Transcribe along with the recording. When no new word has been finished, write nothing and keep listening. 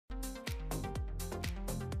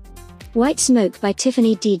White Smoke by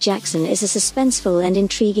Tiffany D. Jackson is a suspenseful and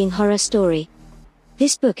intriguing horror story.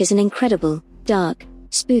 This book is an incredible, dark,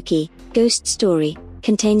 spooky, ghost story,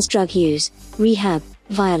 contains drug use, rehab,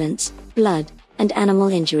 violence, blood, and animal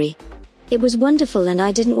injury. It was wonderful and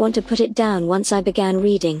I didn't want to put it down once I began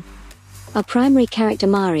reading. Our primary character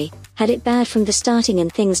Mari had it bad from the starting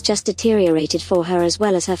and things just deteriorated for her as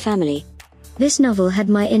well as her family. This novel had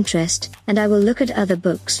my interest, and I will look at other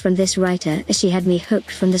books from this writer as she had me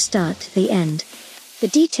hooked from the start to the end. The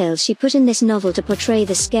details she put in this novel to portray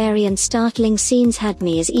the scary and startling scenes had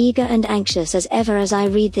me as eager and anxious as ever as I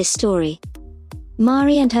read this story.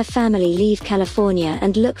 Mari and her family leave California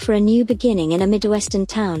and look for a new beginning in a Midwestern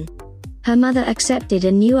town. Her mother accepted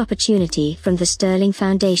a new opportunity from the Sterling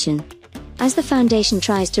Foundation. As the foundation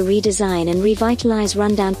tries to redesign and revitalize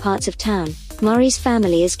rundown parts of town, Mari's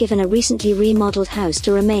family is given a recently remodeled house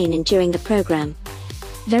to remain in during the program.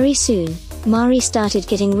 Very soon, Mari started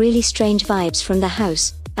getting really strange vibes from the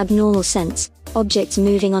house, abnormal scents, objects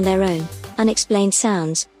moving on their own, unexplained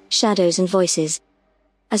sounds, shadows and voices.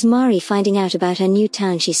 As Mari finding out about her new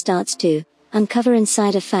town, she starts to uncover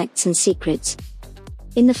insider facts and secrets.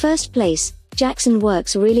 In the first place, Jackson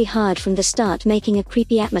works really hard from the start making a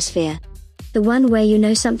creepy atmosphere. The one where you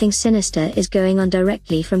know something sinister is going on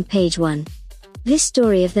directly from page 1. This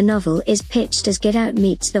story of the novel is pitched as Get Out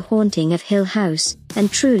meets The Haunting of Hill House,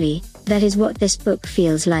 and truly, that is what this book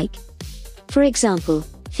feels like. For example,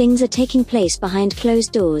 things are taking place behind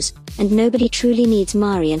closed doors, and nobody truly needs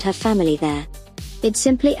Mari and her family there. It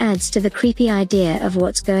simply adds to the creepy idea of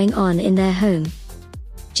what's going on in their home.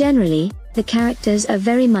 Generally, the characters are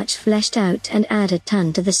very much fleshed out and add a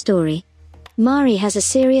ton to the story. Mari has a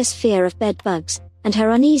serious fear of bed bugs, and her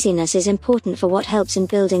uneasiness is important for what helps in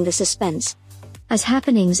building the suspense. As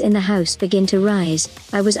happenings in the house begin to rise,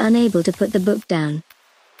 I was unable to put the book down.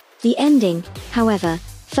 The ending, however,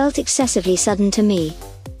 felt excessively sudden to me.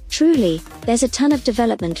 Truly, there's a ton of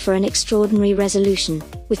development for an extraordinary resolution,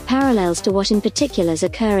 with parallels to what in particular is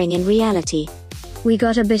occurring in reality. We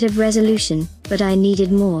got a bit of resolution, but I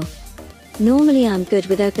needed more. Normally I'm good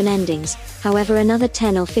with open endings, however another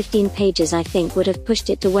 10 or 15 pages I think would have pushed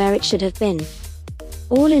it to where it should have been.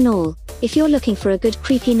 All in all, if you're looking for a good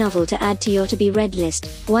creepy novel to add to your to-be-read list,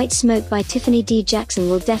 White Smoke by Tiffany D. Jackson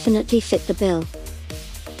will definitely fit the bill.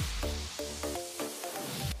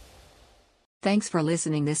 Thanks for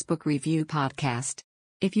listening this book review podcast.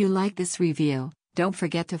 If you like this review, don't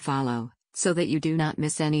forget to follow, so that you do not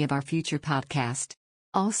miss any of our future podcast.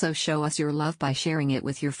 Also show us your love by sharing it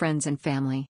with your friends and family.